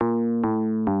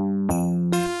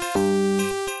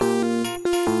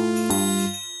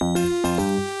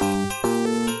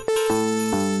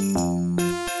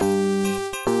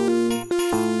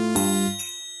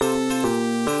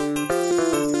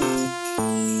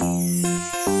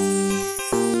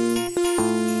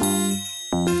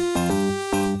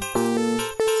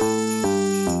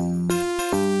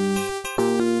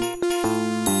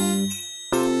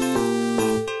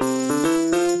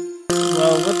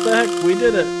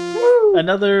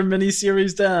Another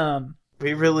miniseries down.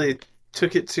 We really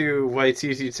took it to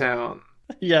Waititi Town.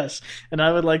 Yes, and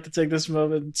I would like to take this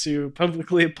moment to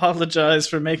publicly apologize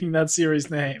for making that series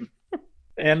name.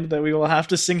 And that we will have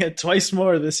to sing it twice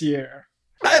more this year.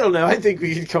 I don't know. I think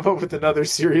we can come up with another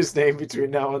serious name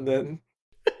between now and then.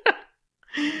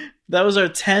 That was our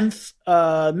 10th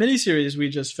miniseries we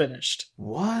just finished.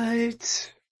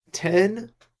 What?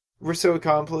 10? We're so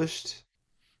accomplished.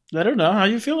 I don't know. How are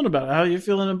you feeling about it? How are you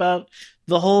feeling about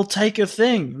the whole Taika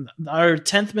thing? Our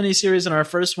 10th miniseries and our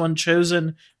first one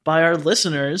chosen by our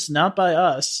listeners, not by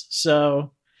us.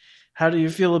 So how do you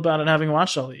feel about it having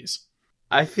watched all these?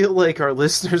 I feel like our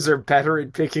listeners are better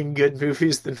at picking good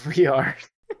movies than we are.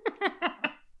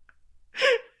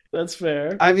 That's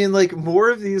fair. I mean, like, more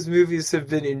of these movies have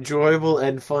been enjoyable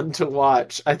and fun to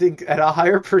watch. I think at a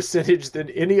higher percentage than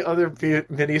any other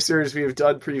miniseries we have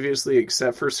done previously,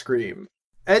 except for Scream.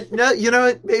 And no, you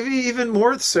know, maybe even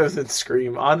more so than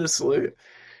Scream, honestly.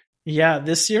 Yeah,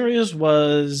 this series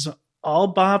was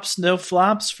all bops, no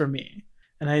flops for me.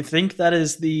 And I think that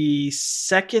is the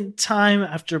second time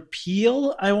after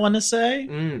Peel, I want to say,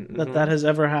 that has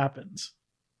ever happened.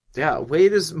 Yeah,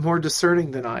 Wade is more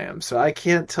discerning than I am, so I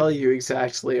can't tell you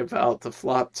exactly about the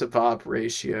flop to bop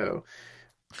ratio.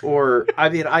 Or, I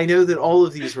mean, I know that all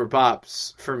of these were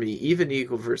bops for me, even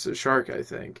Eagle versus Shark, I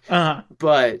think.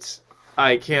 But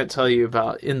I can't tell you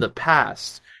about in the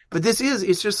past. But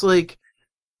it's just like,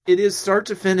 it is start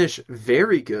to finish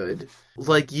very good.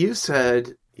 Like you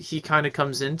said, he kind of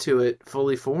comes into it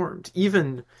fully formed,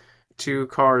 even Two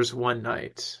Cars, One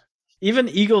Night. Even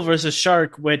Eagle versus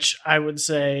Shark, which I would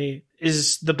say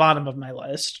is the bottom of my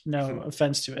list, no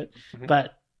offense to it,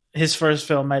 but his first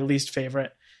film, my least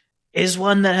favorite, is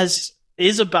one that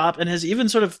is a bop and has even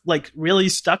sort of like really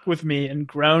stuck with me and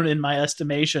grown in my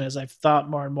estimation as I've thought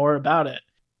more and more about it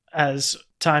as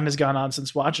time has gone on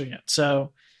since watching it.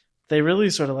 So they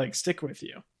really sort of like stick with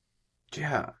you.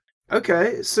 Yeah.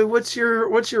 Okay, so what's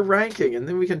your ranking? And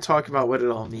then we can talk about what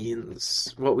it all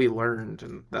means, what we learned,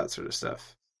 and that sort of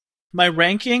stuff. My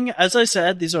ranking, as I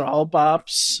said, these are all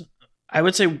bops. I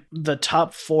would say the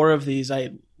top 4 of these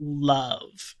I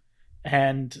love,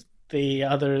 and the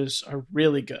others are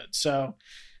really good. So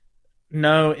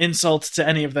no insult to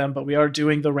any of them, but we are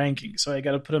doing the ranking, so I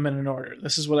got to put them in an order.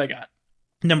 This is what I got.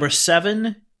 Number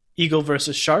 7, Eagle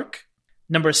versus Shark.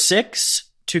 Number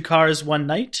 6, Two Cars, One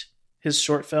Night, his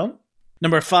short film.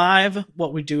 Number 5,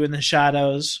 What We Do in the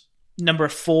Shadows. Number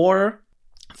 4,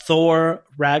 Thor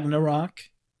Ragnarok.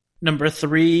 Number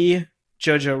 3,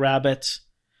 Jojo Rabbit.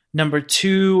 Number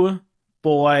 2,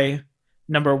 Boy.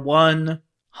 Number 1,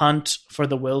 Hunt for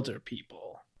the Wilder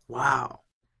People. Wow.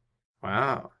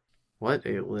 What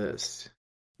a list.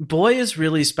 Boy is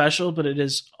really special, but it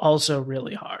is also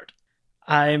really hard.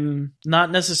 I'm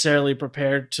not necessarily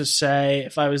prepared to say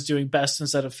if I was doing best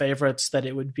instead of favorites that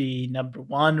it would be number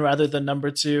 1 rather than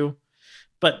number 2,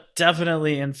 but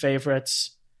definitely in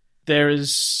favorites. There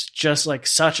is just like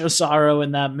such a sorrow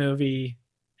in that movie,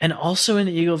 and also in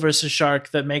Eagle versus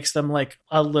Shark that makes them like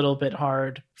a little bit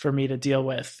hard for me to deal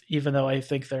with, even though I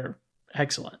think they're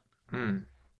excellent.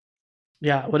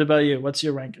 Yeah, what about you? What's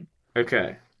your ranking?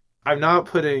 Okay. I'm not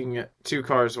putting Two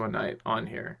Cars, One Night on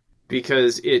here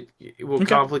because it will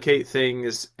complicate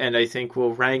things, and I think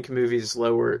will rank movies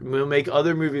lower. We'll make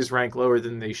other movies rank lower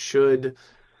than they should.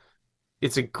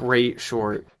 It's a great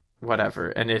short, whatever,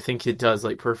 and I think it does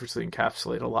like perfectly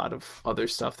encapsulate a lot of other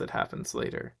stuff that happens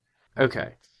later.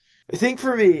 Okay. I think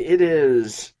for me it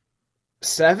is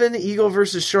 7, Eagle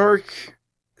versus Shark,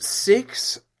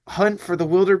 6, Hunt for the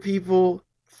Wilder People,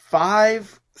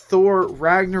 5, Thor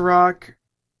Ragnarok.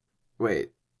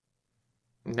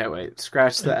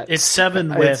 Scratch that. It's 7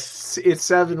 with... It's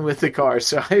 7 with the car,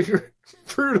 so I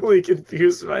brutally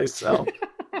confused myself.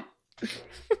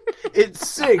 It's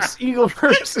 6, Eagle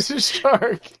versus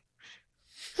Shark.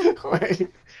 Wait,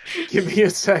 give me a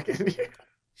second here.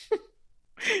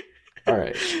 All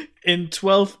right. In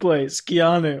 12th place,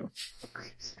 Keanu.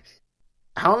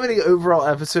 How many overall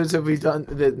episodes have we done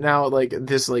that now, like,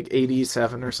 this, like,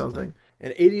 87 or something?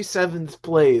 In 87th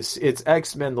place, it's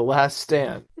X-Men The Last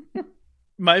Stand.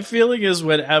 My feeling is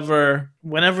whenever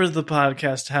the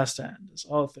podcast has to end, as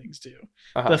all things do,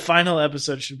 the final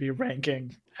episode should be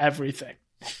ranking everything.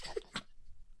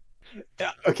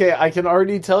 Okay, I can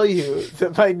already tell you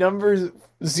that my number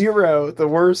 0, the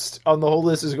worst on the whole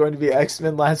list, is going to be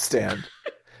X-Men Last Stand.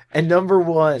 And number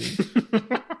 1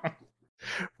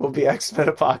 will be X-Men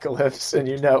Apocalypse, and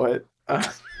you know it.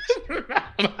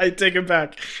 I take it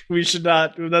back. We should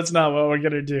not. That's not what we're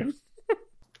going to do.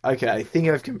 Okay, I think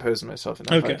I've composed myself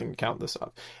enough. I can count this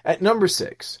up. At number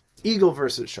 6, Eagle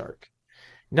versus Shark.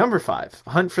 Number 5,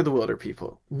 Hunt for the Wilder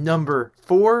People. Number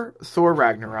 4, Thor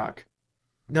Ragnarok.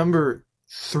 Number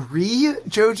 3,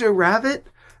 Jojo Rabbit.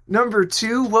 Number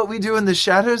 2, What We Do in the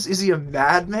Shadows. Is he a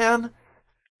madman?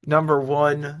 Number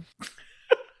 1,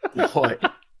 Boy.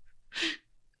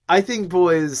 I think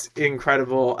Boy is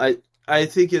incredible. I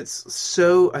think it's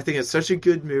such a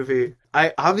good movie.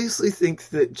 I obviously think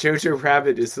that Jojo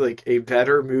Rabbit is like a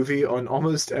better movie on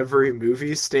almost every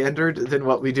movie standard than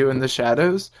What We Do in the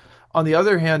Shadows. On the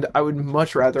other hand, I would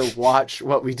much rather watch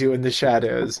What We Do in the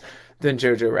Shadows than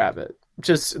Jojo Rabbit.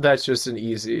 That's just an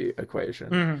easy equation.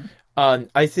 Mm-hmm.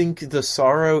 I think the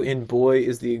sorrow in Boy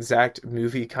is the exact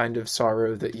movie kind of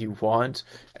sorrow that you want,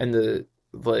 and the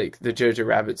Jojo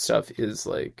Rabbit stuff is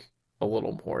like a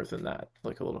little more than that,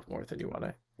 like a little more than you want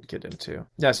to get into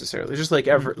necessarily. Just like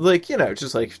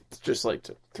just like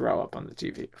to throw up on the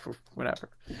TV for whenever.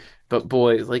 But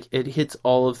Boy, like it hits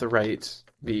all of the right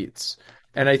beats.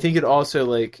 And I think it also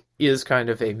like is kind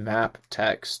of a map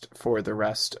text for the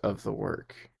rest of the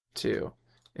work too,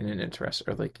 in an interest,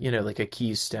 or like, like a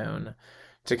keystone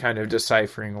to kind of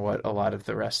deciphering what a lot of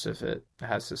the rest of it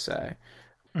has to say.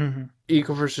 Mm-hmm.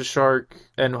 Eagle vs. Shark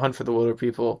and Hunt for the Wilder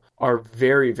People are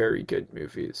very, very good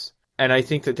movies. And I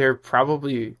think that they're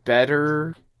probably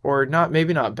better, or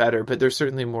maybe not better, but they're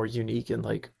certainly more unique and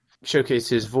like showcase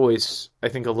his voice, I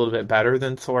think, a little bit better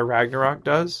than Thor Ragnarok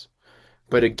does.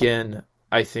 But again,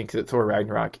 I think that Thor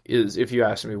Ragnarok is, if you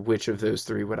ask me which of those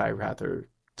three would I rather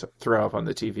throw up on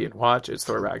the TV and watch, it's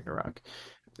Thor Ragnarok.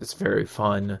 It's very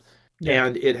fun. Yeah.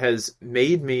 And it has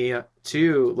made me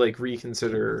to like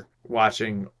reconsider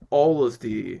watching all of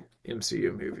the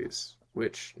MCU movies,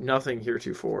 which nothing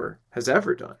heretofore has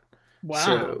ever done. Wow.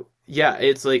 So yeah,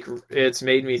 it's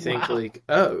made me think like,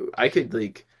 oh, I could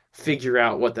like figure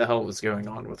out what the hell was going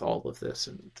on with all of this,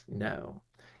 and no.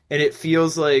 And it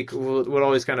feels like what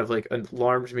always kind of like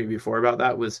alarmed me before about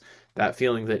that was that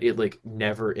feeling that it like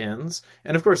never ends.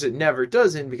 And of course it never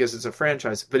does end because it's a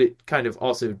franchise, but it kind of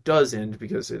also does end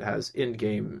because it has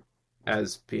Endgame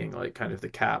as being like kind of the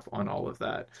cap on all of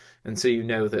that. And so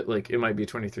that like it might be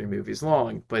 23 movies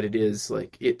long, but it is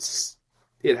like it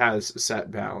has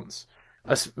set bounds.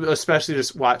 Especially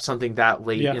just watch something that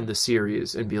late in the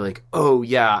series and be like, oh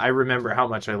yeah, I remember how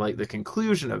much I like the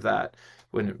conclusion of that.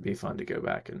 Wouldn't it be fun to go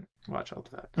back and watch all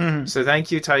of that? Mm-hmm. So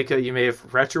thank you, Taika. You may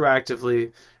have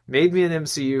retroactively made me an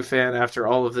MCU fan after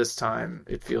all of this time.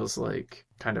 It feels like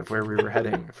kind of where we were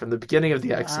heading from the beginning of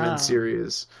the X-Men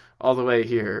series all the way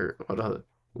here. What a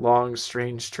long,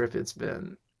 strange trip it's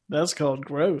been. That's called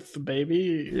growth,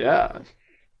 baby. Yeah.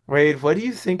 Wade, what do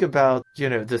you think about,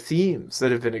 the themes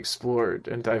that have been explored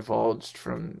and divulged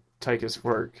from Taika's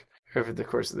work over the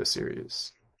course of the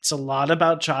series? It's a lot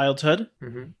about childhood.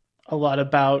 Mm-hmm. A lot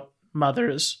about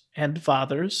mothers and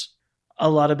fathers, a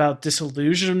lot about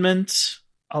disillusionment,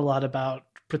 a lot about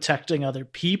protecting other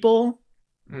people.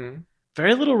 Mm.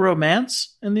 Very little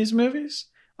romance in these movies.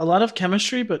 A lot of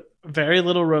chemistry, but very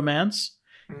little romance.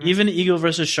 Mm. Even Eagle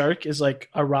vs. Shark is like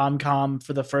a rom-com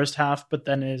for the first half, but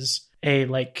then is a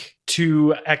like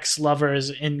two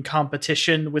ex-lovers in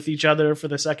competition with each other for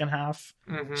the second half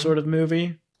sort of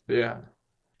movie. Yeah.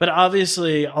 But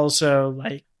obviously also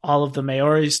like all of the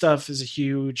Maori stuff is a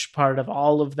huge part of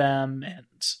all of them, and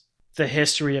the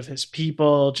history of his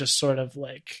people just sort of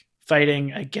like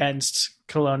fighting against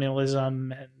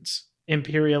colonialism and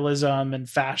imperialism and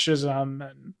fascism,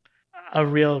 and a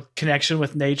real connection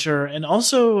with nature, and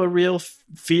also a real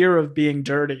fear of being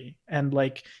dirty and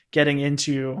like getting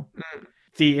into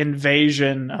the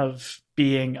invasion of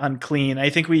being unclean. I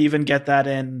think we even get that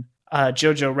in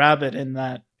Jojo Rabbit, in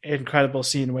that incredible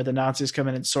scene where the Nazis come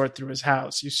in and sort through his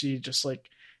house. You see just like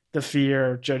the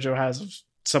fear Jojo has of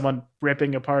someone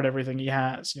ripping apart everything he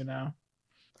has,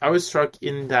 I was struck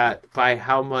in that by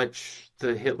how much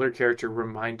the Hitler character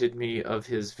reminded me of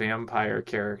his vampire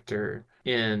character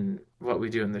in What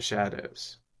We Do in the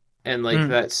Shadows. And like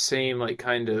that same like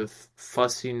kind of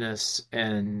fussiness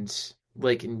and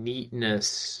like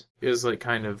neatness is like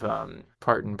kind of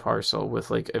part and parcel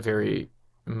with like a very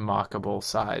mockable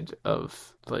side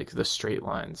of like the straight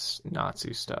lines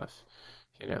Nazi stuff,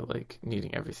 like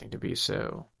needing everything to be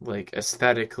so like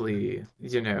aesthetically,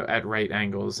 at right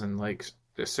angles and like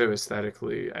so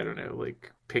aesthetically, I don't know,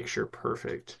 like picture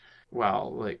perfect,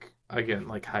 while like again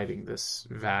like hiding this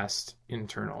vast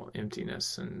internal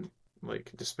emptiness and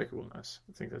like despicableness.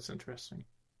 I think that's interesting.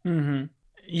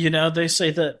 They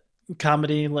say that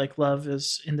comedy, like love,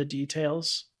 is in the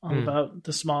details, all about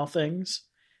the small things.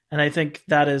 And I think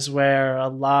that is where a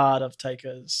lot of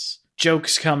Taika's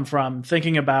jokes come from,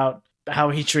 thinking about how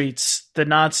he treats the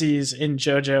Nazis in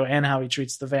JoJo and how he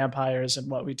treats the vampires and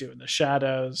What We Do in the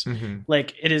Shadows.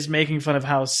 Like, it is making fun of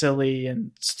how silly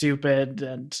and stupid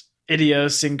and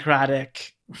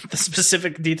idiosyncratic the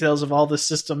specific details of all the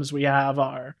systems we have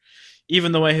are.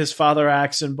 Even the way his father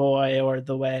acts in Boy, or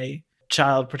the way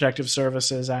Child Protective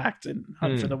Services act in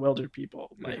Hunt for the Wilder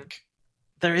People. Like,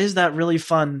 there is that really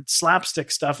fun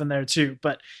slapstick stuff in there too,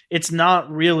 but it's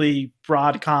not really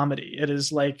broad comedy. It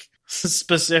is like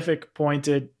specific,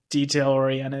 pointed,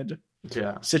 detail-oriented,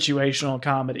 situational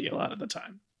comedy a lot of the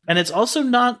time. And it's also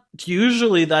not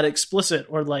usually that explicit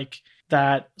or like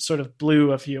that sort of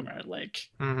blue of humor. Like,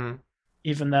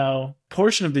 even though a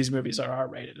portion of these movies are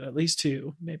R-rated, at least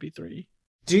 2, maybe 3.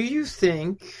 Do you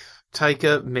think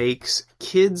Taika makes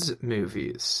kids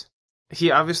movies?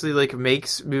 He obviously like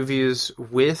makes movies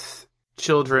with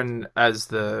children as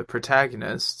the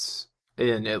protagonists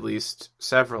in at least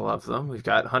several of them. We've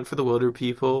got Hunt for the Wilder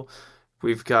People.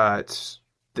 We've got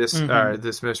this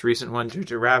this most recent one,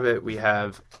 Jojo Rabbit. We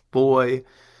have Boy.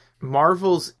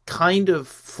 Marvel's kind of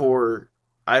for,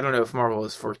 I don't know if Marvel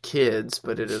is for kids,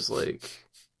 but it is like,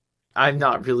 I'm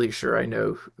not really sure I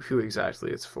know who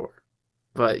exactly it's for.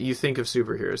 But you think of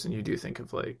superheroes and you do think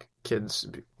of like kids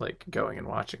like going and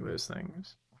watching those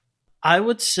things. I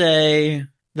would say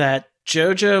that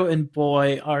JoJo and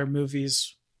Boy are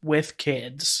movies with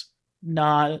kids,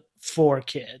 not for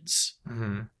kids.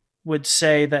 Would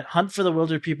say that Hunt for the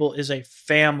Wilder People is a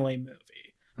family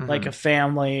movie, like a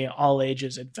family, all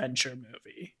ages adventure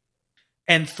movie.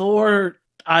 And Thor,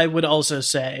 I would also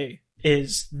say,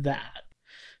 is that.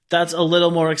 That's a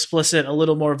little more explicit, a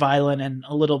little more violent, and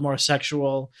a little more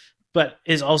sexual, but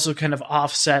is also kind of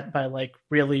offset by like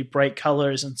really bright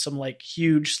colors and some like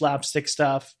huge slapstick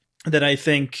stuff that I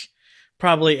think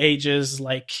probably ages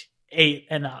like 8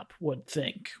 and up would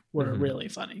think were really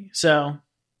funny. So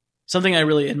something I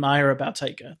really admire about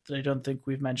Taika that I don't think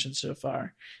we've mentioned so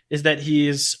far is that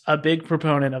he's a big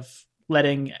proponent of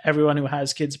letting everyone who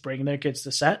has kids bring their kids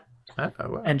to set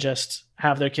and just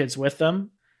have their kids with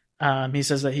them. He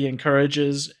says that he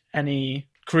encourages any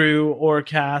crew or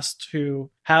cast who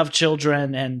have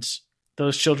children and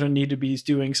those children need to be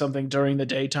doing something during the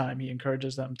daytime. He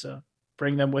encourages them to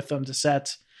bring them with them to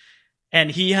set. And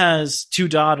he has 2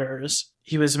 daughters.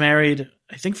 He was married,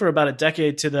 I think, for about a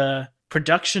decade to the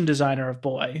production designer of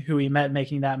Boy, who he met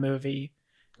making that movie.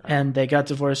 And they got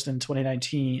divorced in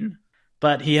 2019.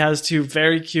 But he has 2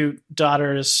 very cute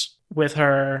daughters with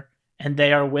her, and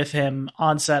they are with him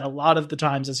on set a lot of the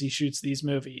times as he shoots these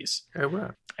movies. Oh,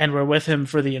 wow. And we're with him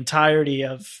for the entirety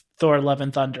of Thor: Love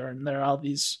and Thunder. And there are all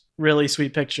these really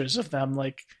sweet pictures of them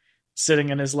like sitting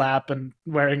in his lap and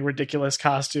wearing ridiculous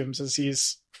costumes as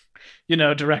he's, you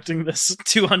know, directing this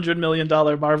 $200 million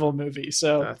Marvel movie.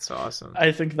 So that's awesome.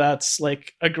 I think that's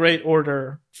like a great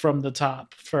order from the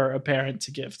top for a parent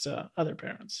to give to other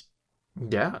parents.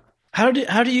 Yeah. How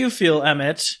do you feel,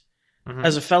 Emmett,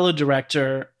 as a fellow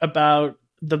director, about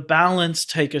the balance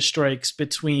Taika strikes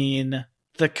between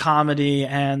the comedy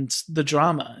and the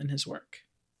drama in his work?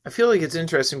 I feel like it's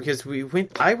interesting because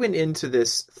I went into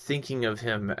this thinking of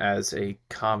him as a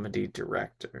comedy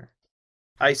director.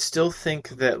 I still think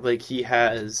that like he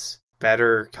has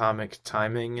better comic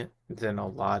timing than a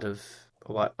lot of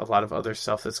other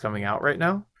stuff that's coming out right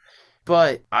now.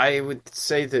 But I would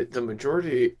say that the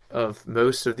majority of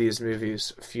most of these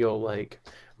movies feel like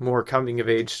more coming of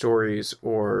age stories,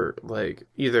 or like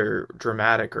either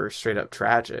dramatic or straight up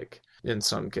tragic in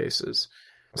some cases.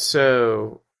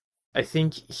 So I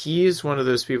think he's one of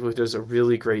those people who does a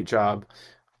really great job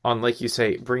on, like you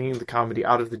say, bringing the comedy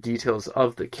out of the details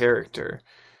of the character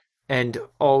and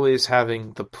always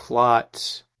having the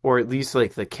plot, or at least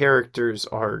like the character's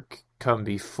arc, come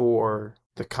before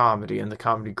the comedy and the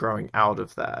comedy growing out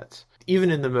of that.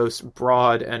 Even in the most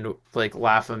broad and like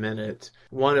laugh a minute,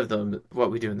 one of them,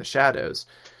 What We Do in the Shadows,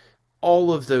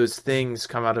 all of those things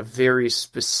come out of very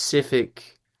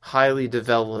specific, highly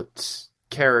developed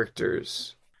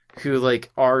characters who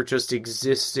like are just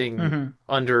existing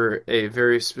under a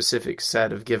very specific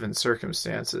set of given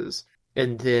circumstances.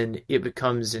 And then it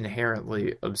becomes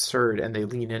inherently absurd and they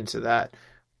lean into that.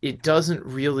 It doesn't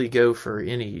really go for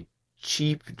any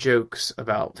cheap jokes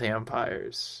about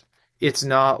vampires. It's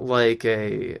not like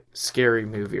a Scary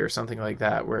Movie or something like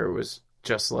that where it was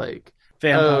just like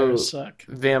vampires suck.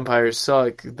 Vampires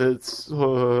suck. That's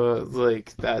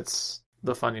like that's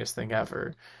the funniest thing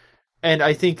ever. And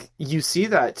I think you see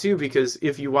that too, because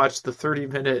if you watch the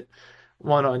 30-minute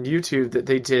one on YouTube that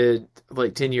they did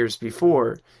like 10 years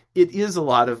before, it is a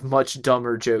lot of much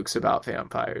dumber jokes about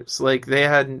vampires. Like they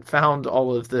hadn't found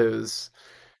all of those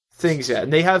things yet.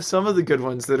 And they have some of the good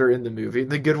ones that are in the movie.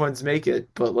 The good ones make it,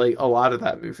 but like a lot of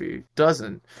that movie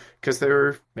doesn't, because they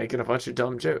were making a bunch of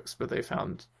dumb jokes, but they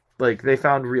found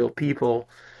real people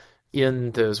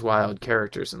in those wild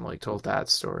characters and like told that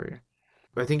story.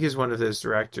 I think he's one of those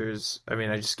directors. I mean,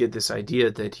 I just get this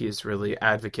idea that he is really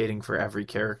advocating for every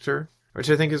character, which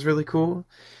I think is really cool.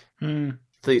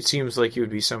 It seems like he would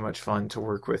be so much fun to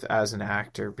work with as an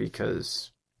actor,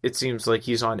 because it seems like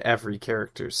he's on every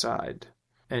character's side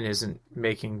and isn't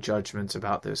making judgments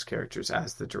about those characters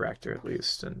as the director, at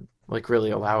least, and like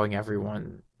really allowing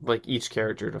everyone, like each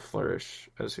character, to flourish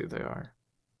as who they are.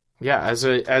 Yeah, as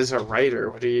a writer,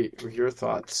 what are your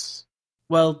thoughts?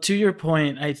 Well, to your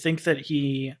point, I think that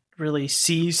he really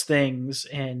sees things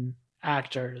in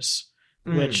actors,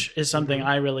 which is something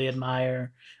I really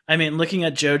admire. I mean, looking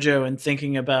at JoJo and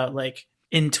thinking about, like,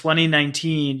 in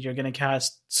 2019, you're going to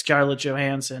cast Scarlett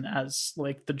Johansson as,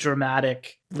 like, the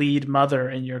dramatic lead mother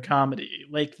in your comedy.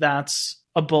 Like, that's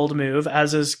a bold move,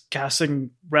 as is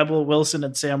casting Rebel Wilson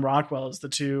and Sam Rockwell as the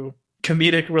two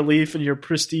comedic relief in your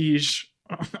prestige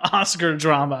Oscar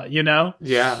drama, you know?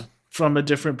 Yeah. From a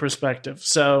different perspective.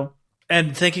 So,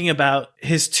 and thinking about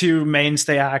his two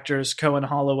mainstay actors, Cohen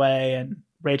Holloway and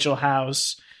Rachel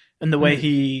House, and the way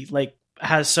he like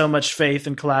has so much faith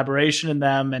and collaboration in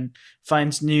them and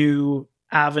finds new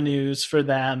avenues for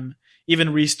them.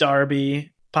 Even Rhys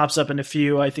Darby pops up in a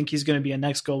few. I think he's going to be in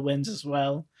Next Goal Wins as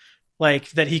well. Like,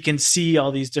 that he can see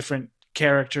all these different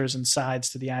characters and sides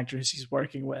to the actors he's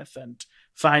working with and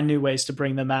find new ways to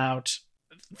bring them out.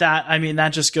 That, I mean, that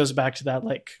just goes back to that,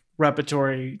 like,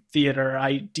 repertory theater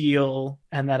ideal,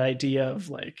 and that idea of,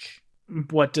 like,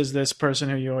 what does this person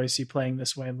who you always see playing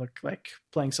this way look like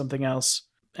playing something else?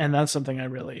 And that's something I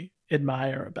really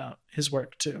admire about his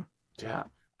work too. Yeah.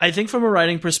 I think from a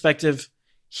writing perspective,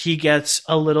 he gets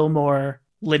a little more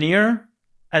linear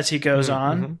as he goes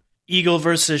on. Eagle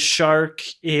versus Shark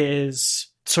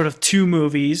is sort of two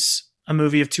movies, a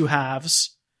movie of two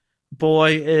halves.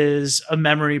 Boy is a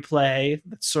memory play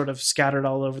that's sort of scattered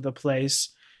all over the place.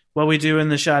 What We Do in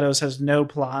the Shadows has no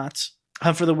plot.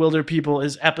 Hunt for the Wilder People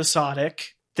is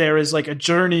episodic. There is like a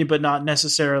journey, but not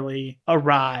necessarily a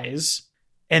rise.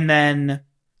 And then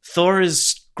Thor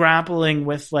is grappling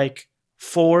with like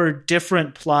 4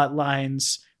 different plot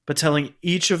lines, but telling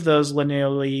each of those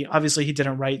linearly. Obviously, he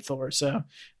didn't write Thor, so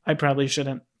I probably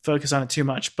shouldn't focus on it too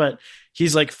much. But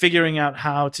he's like figuring out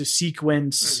how to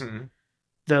sequence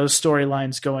those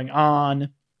storylines going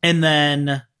on. And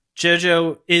then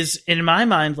JoJo is, in my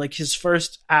mind, like his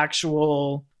first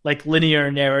actual like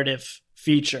linear narrative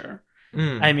feature.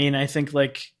 I mean, I think,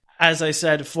 like, as I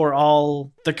said, for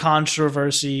all the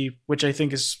controversy, which I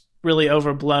think is really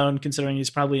overblown considering he's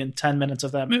probably in 10 minutes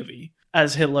of that movie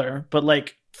as Hitler, but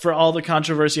like for all the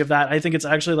controversy of that, I think it's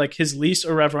actually like his least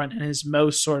irreverent and his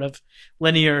most sort of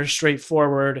linear,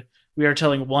 straightforward. We are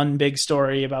telling one big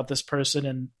story about this person,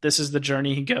 and this is the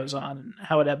journey he goes on and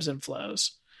how it ebbs and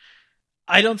flows.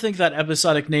 I don't think that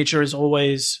episodic nature is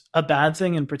always a bad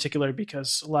thing, in particular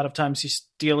because a lot of times he's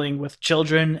dealing with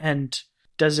children, and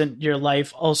doesn't your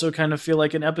life also kind of feel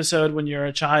like an episode when you're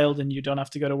a child and you don't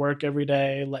have to go to work every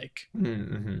day? Like,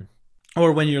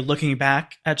 or when you're looking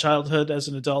back at childhood as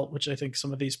an adult, which I think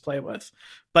some of these play with.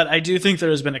 But I do think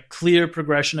there has been a clear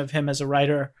progression of him as a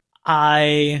writer.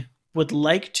 I would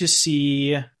like to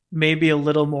see maybe a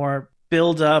little more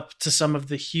build up to some of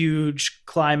the huge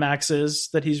climaxes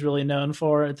that he's really known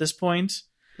for at this point.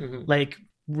 Like,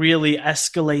 really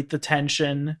escalate the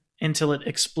tension until it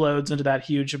explodes into that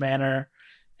huge manner,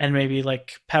 and maybe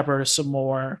like pepper some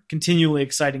more continually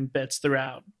exciting bits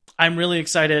throughout. I'm really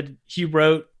excited. He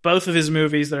wrote both of his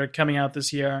movies that are coming out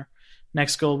this year.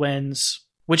 Next Goal Wins,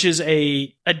 which is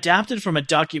adapted from a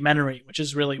documentary, which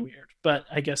is really weird, but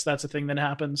I guess that's a thing that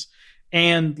happens.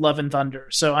 And Love and Thunder.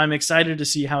 So I'm excited to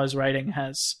see how his writing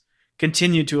has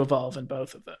continued to evolve in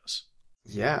both of those.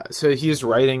 Yeah, so he's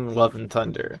writing Love and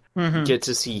Thunder. Get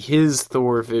to see his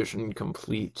Thor vision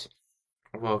complete.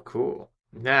 Well, cool.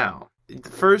 Now,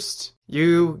 first,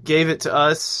 you gave it to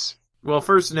us. Well,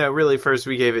 first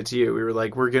we gave it to you. We were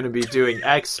like, we're going to be doing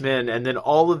X-Men and then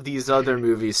all of these other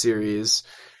movie series.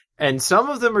 And some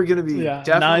of them are going to be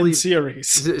definitely 9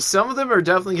 series. Some of them are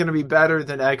definitely going to be better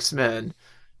than X-Men.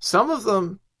 Some of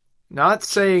them, not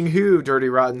saying who, Dirty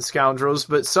Rotten Scoundrels,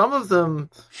 but some of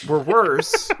them were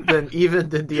worse than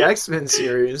the X-Men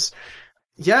series.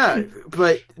 Yeah,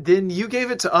 but then you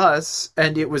gave it to us,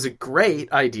 and it was a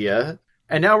great idea.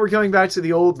 And now we're going back to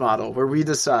the old model, where we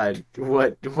decide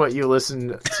what you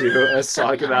listen to us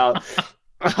talk about.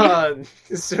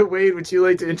 So, Wade, would you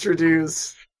like to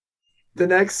introduce the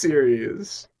next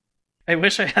series? I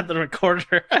wish I had the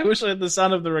recorder. I wish I had the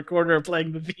sound of the recorder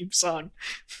playing the theme song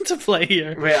to play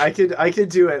here. Wait, I could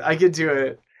do it. I could do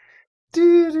it.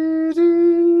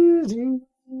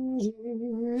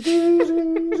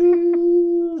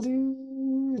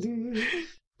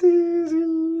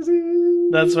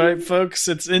 That's right, folks.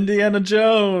 It's Indiana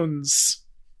Jones.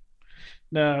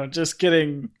 No, just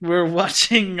kidding. We're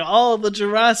watching all the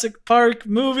Jurassic Park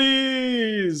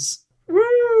movies.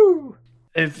 Woo!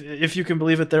 If you can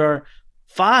believe it, there are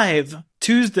 5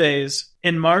 Tuesdays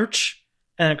in March,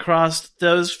 and across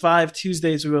those 5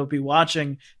 Tuesdays, we will be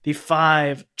watching the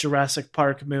 5 Jurassic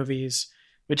Park movies,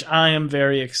 which I am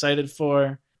very excited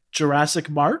for. Jurassic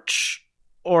March?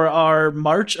 Or our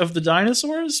March of the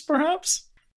Dinosaurs, perhaps?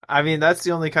 I mean, that's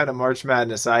the only kind of March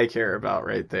Madness I care about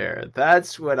right there.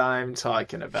 That's what I'm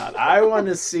talking about. I want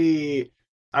to see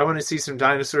some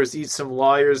dinosaurs eat some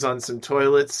lawyers on some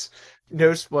toilets.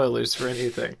 No spoilers for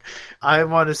anything. I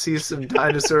want to see some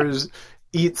dinosaurs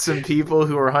eat some people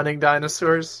who are hunting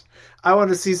dinosaurs. I want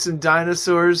to see some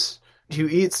dinosaurs who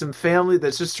eat some family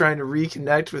that's just trying to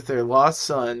reconnect with their lost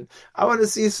son. I want to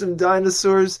see some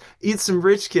dinosaurs eat some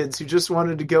rich kids who just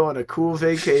wanted to go on a cool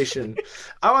vacation.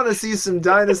 I want to see some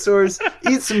dinosaurs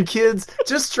eat some kids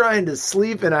just trying to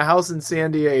sleep in a house in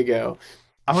San Diego.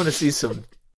 I want to see some,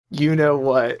 you know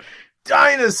what,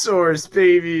 dinosaurs,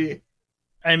 baby.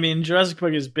 I mean, Jurassic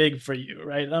Park is big for you,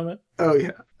 right, Amit? Oh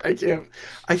yeah,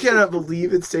 I cannot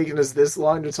believe it's taken us this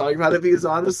long to talk about it, because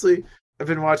honestly, I've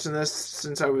been watching this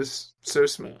since I was so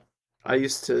small. I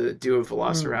used to do a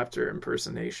Velociraptor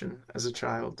impersonation as a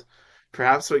child.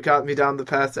 Perhaps what got me down the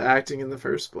path to acting in the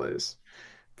first place.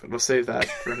 But we'll save that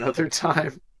for another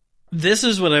time. This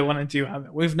is what I want to do,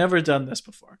 Amit. We've never done this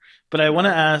before. But I want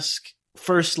to ask,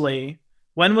 firstly,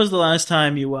 when was the last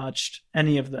time you watched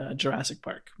any of the Jurassic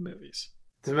Park movies?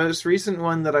 The most recent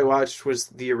one that I watched was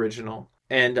the original.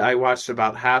 And I watched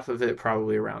about half of it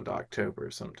probably around October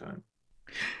sometime.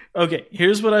 Okay,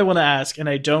 here's what I want to ask, and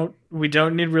we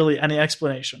don't need really any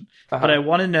explanation, but I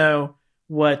want to know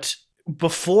what,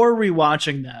 before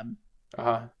rewatching them,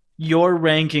 your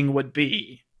ranking would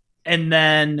be, and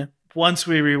then once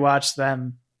we rewatch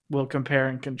them, we'll compare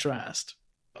and contrast.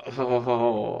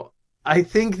 Oh, I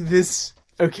think this,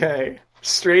 okay,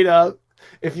 straight up,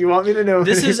 if you want me to know...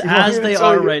 This is as they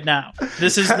are right now.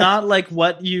 This is not like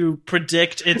what you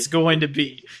predict it's going to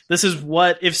be. This is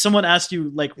what, if someone asked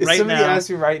you like right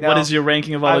now, what is your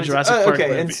ranking of all the Jurassic Park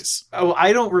movies?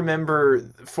 I don't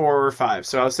remember 4 or 5,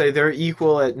 so I'll say they're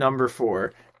equal at number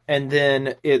 4. And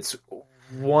then it's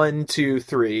 1, 2,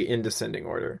 3 in descending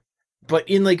order. But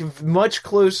in like much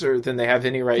closer than they have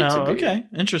any right to be. Okay,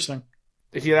 interesting.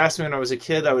 If you'd asked me when I was a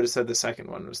kid, I would have said the second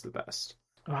one was the best.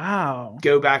 Wow.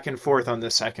 Go back and forth on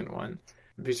the second one,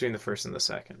 between the first and the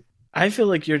second. I feel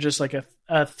like you're just like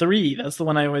a 3. That's the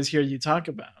one I always hear you talk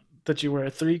about, that you were a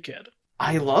 3 kid.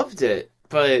 I loved it,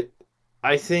 but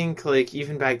I think like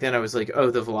even back then I was like,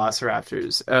 oh, the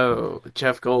Velociraptors, oh,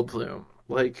 Jeff Goldblum.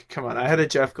 Like, come on, I had a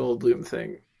Jeff Goldblum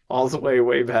thing all the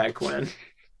way back when.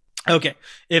 Okay,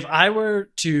 if I were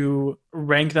to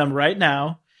rank them right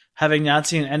now, having not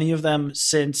seen any of them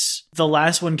since the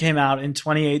last one came out in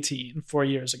 2018, 4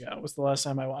 years ago, was the last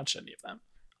time I watched any of them,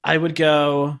 I would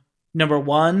go number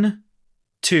 1,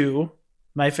 2,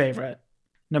 my favorite.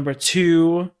 Number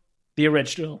 2, the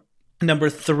original. Number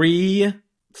 3,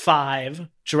 5,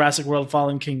 Jurassic World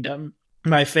Fallen Kingdom.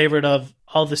 My favorite of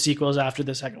all the sequels after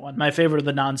the second one. My favorite of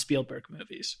the non-Spielberg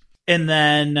movies. And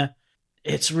then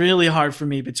it's really hard for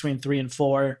me between 3 and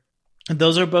 4.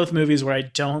 Those are both movies where I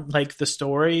don't like the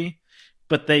story,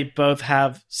 but they both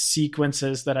have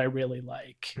sequences that I really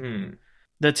like.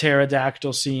 The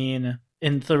pterodactyl scene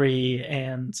in 3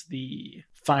 and the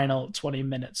final 20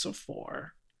 minutes of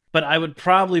 4. But I would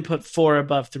probably put 4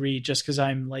 above 3 just because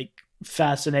I'm like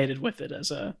fascinated with it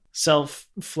as a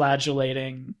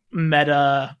self-flagellating,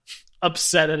 meta,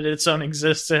 upset at its own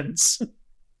existence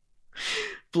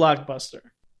blockbuster.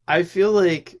 I feel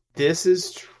like this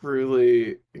is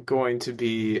truly going to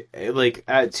be, like,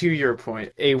 to your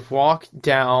point, a walk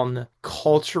down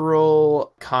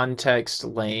cultural context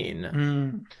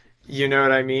lane. You know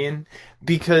what I mean?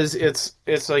 Because it's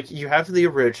like you have the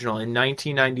original in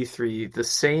 1993, the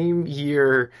same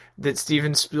year that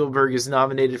Steven Spielberg is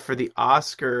nominated for the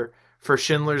Oscar for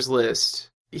Schindler's List.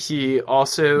 He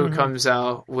also comes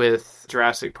out with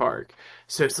Jurassic Park.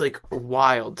 So it's like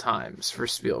wild times for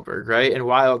Spielberg, right? And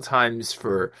wild times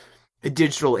for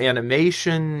digital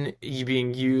animation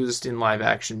being used in live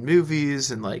action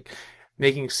movies and like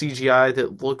making CGI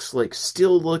that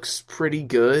still looks pretty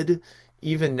good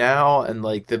even now, and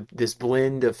like this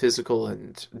blend of physical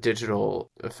and digital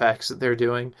effects that they're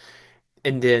doing.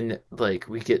 And then like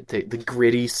we get the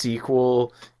gritty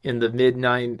sequel in the in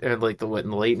the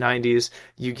late 90s.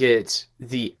 You get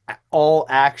the all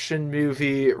action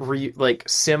movie like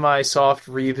semi soft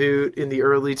reboot in the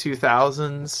early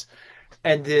 2000s,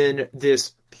 and then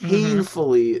this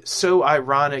painfully so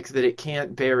ironic that it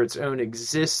can't bear its own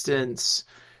existence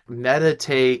meta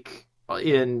take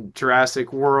in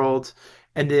Jurassic World.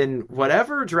 And then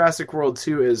whatever Jurassic World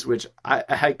 2 is, which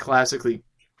I classically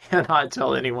cannot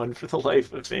tell anyone for the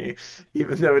life of me,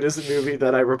 even though it is a movie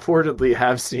that I reportedly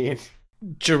have seen.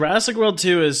 Jurassic World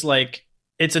 2 is like,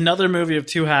 it's another movie of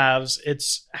two halves.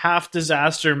 It's half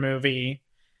disaster movie,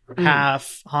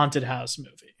 half haunted house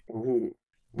movie. Ooh.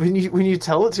 When you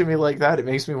tell it to me like that, it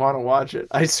makes me want to watch it.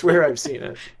 I swear I've seen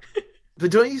it.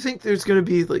 But don't you think there's going to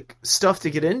be like stuff to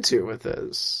get into with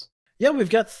this? Yeah, we've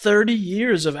got 30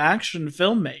 years of action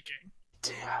filmmaking.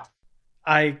 Damn.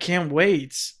 I can't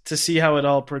wait to see how it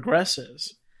all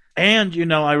progresses. And,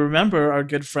 I remember our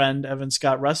good friend Evan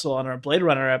Scott Russell on our Blade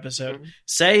Runner episode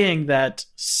saying that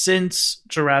since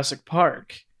Jurassic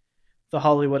Park, the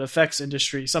Hollywood effects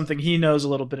industry, something he knows a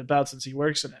little bit about since he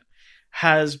works in it,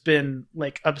 has been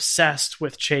like obsessed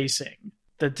with chasing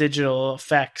the digital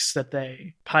effects that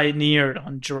they pioneered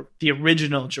on the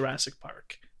original Jurassic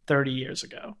Park 30 years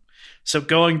ago. So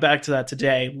going back to that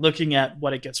today, looking at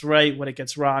what it gets right, what it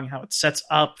gets wrong, how it sets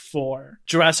up for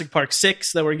Jurassic Park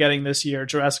 6 that we're getting this year,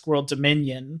 Jurassic World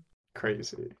Dominion.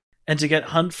 Crazy. And to get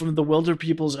Hunt from the Wilder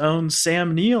People's own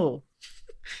Sam Neill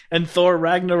and Thor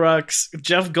Ragnarok's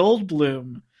Jeff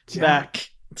Goldblum back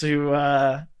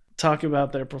to talk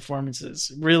about their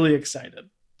performances. Really excited.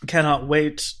 Cannot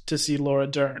wait to see Laura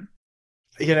Dern.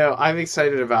 I'm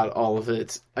excited about all of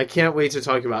it. I can't wait to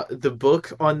talk about the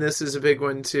book on this is a big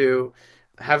one too.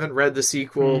 Haven't read the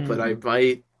sequel, but I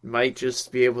might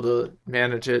just be able to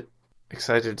manage it.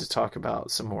 Excited to talk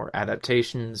about some more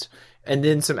adaptations, and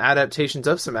then some adaptations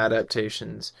of some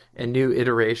adaptations and new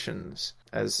iterations,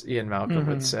 as Ian Malcolm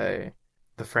would say.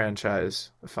 The franchise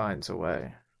finds a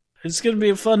way. It's going to be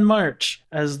a fun March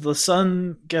as the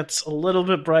sun gets a little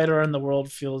bit brighter and the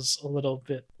world feels a little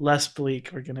bit less bleak.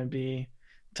 We're going to be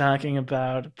talking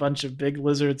about a bunch of big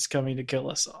lizards coming to kill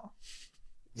us all.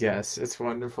 Yes, it's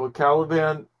wonderful.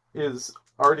 Caliban is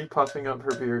already puffing up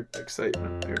her beard.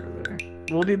 Excitement over there.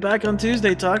 We'll be back on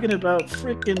Tuesday talking about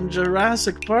frickin'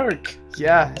 Jurassic Park.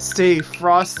 Yeah, stay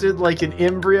frosted like an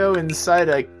embryo inside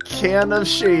a can of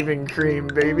shaving cream,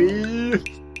 baby.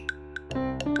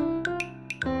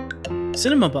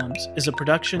 Cinema Bums is a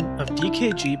production of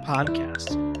DKG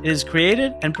Podcasts. It is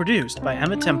created and produced by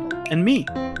Emma Temple and me,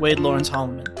 Wade Lawrence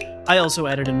Holloman. I also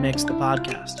edit and mix the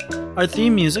podcast. Our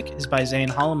theme music is by Zane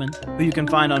Holloman, who you can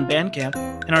find on Bandcamp,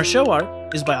 and our show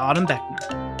art is by Autumn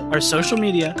Beckner. Our social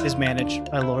media is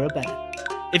managed by Laura Bennett.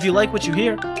 If you like what you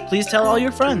hear, please tell all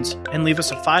your friends and leave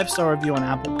us a 5-star review on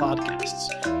Apple Podcasts,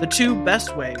 the 2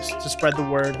 best ways to spread the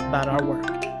word about our work.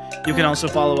 You can also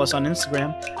follow us on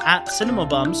Instagram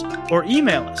 @CinemaBums or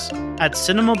email us at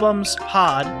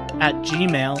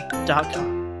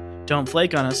cinemabumspod@gmail.com. Don't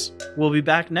flake on us. We'll be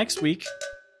back next week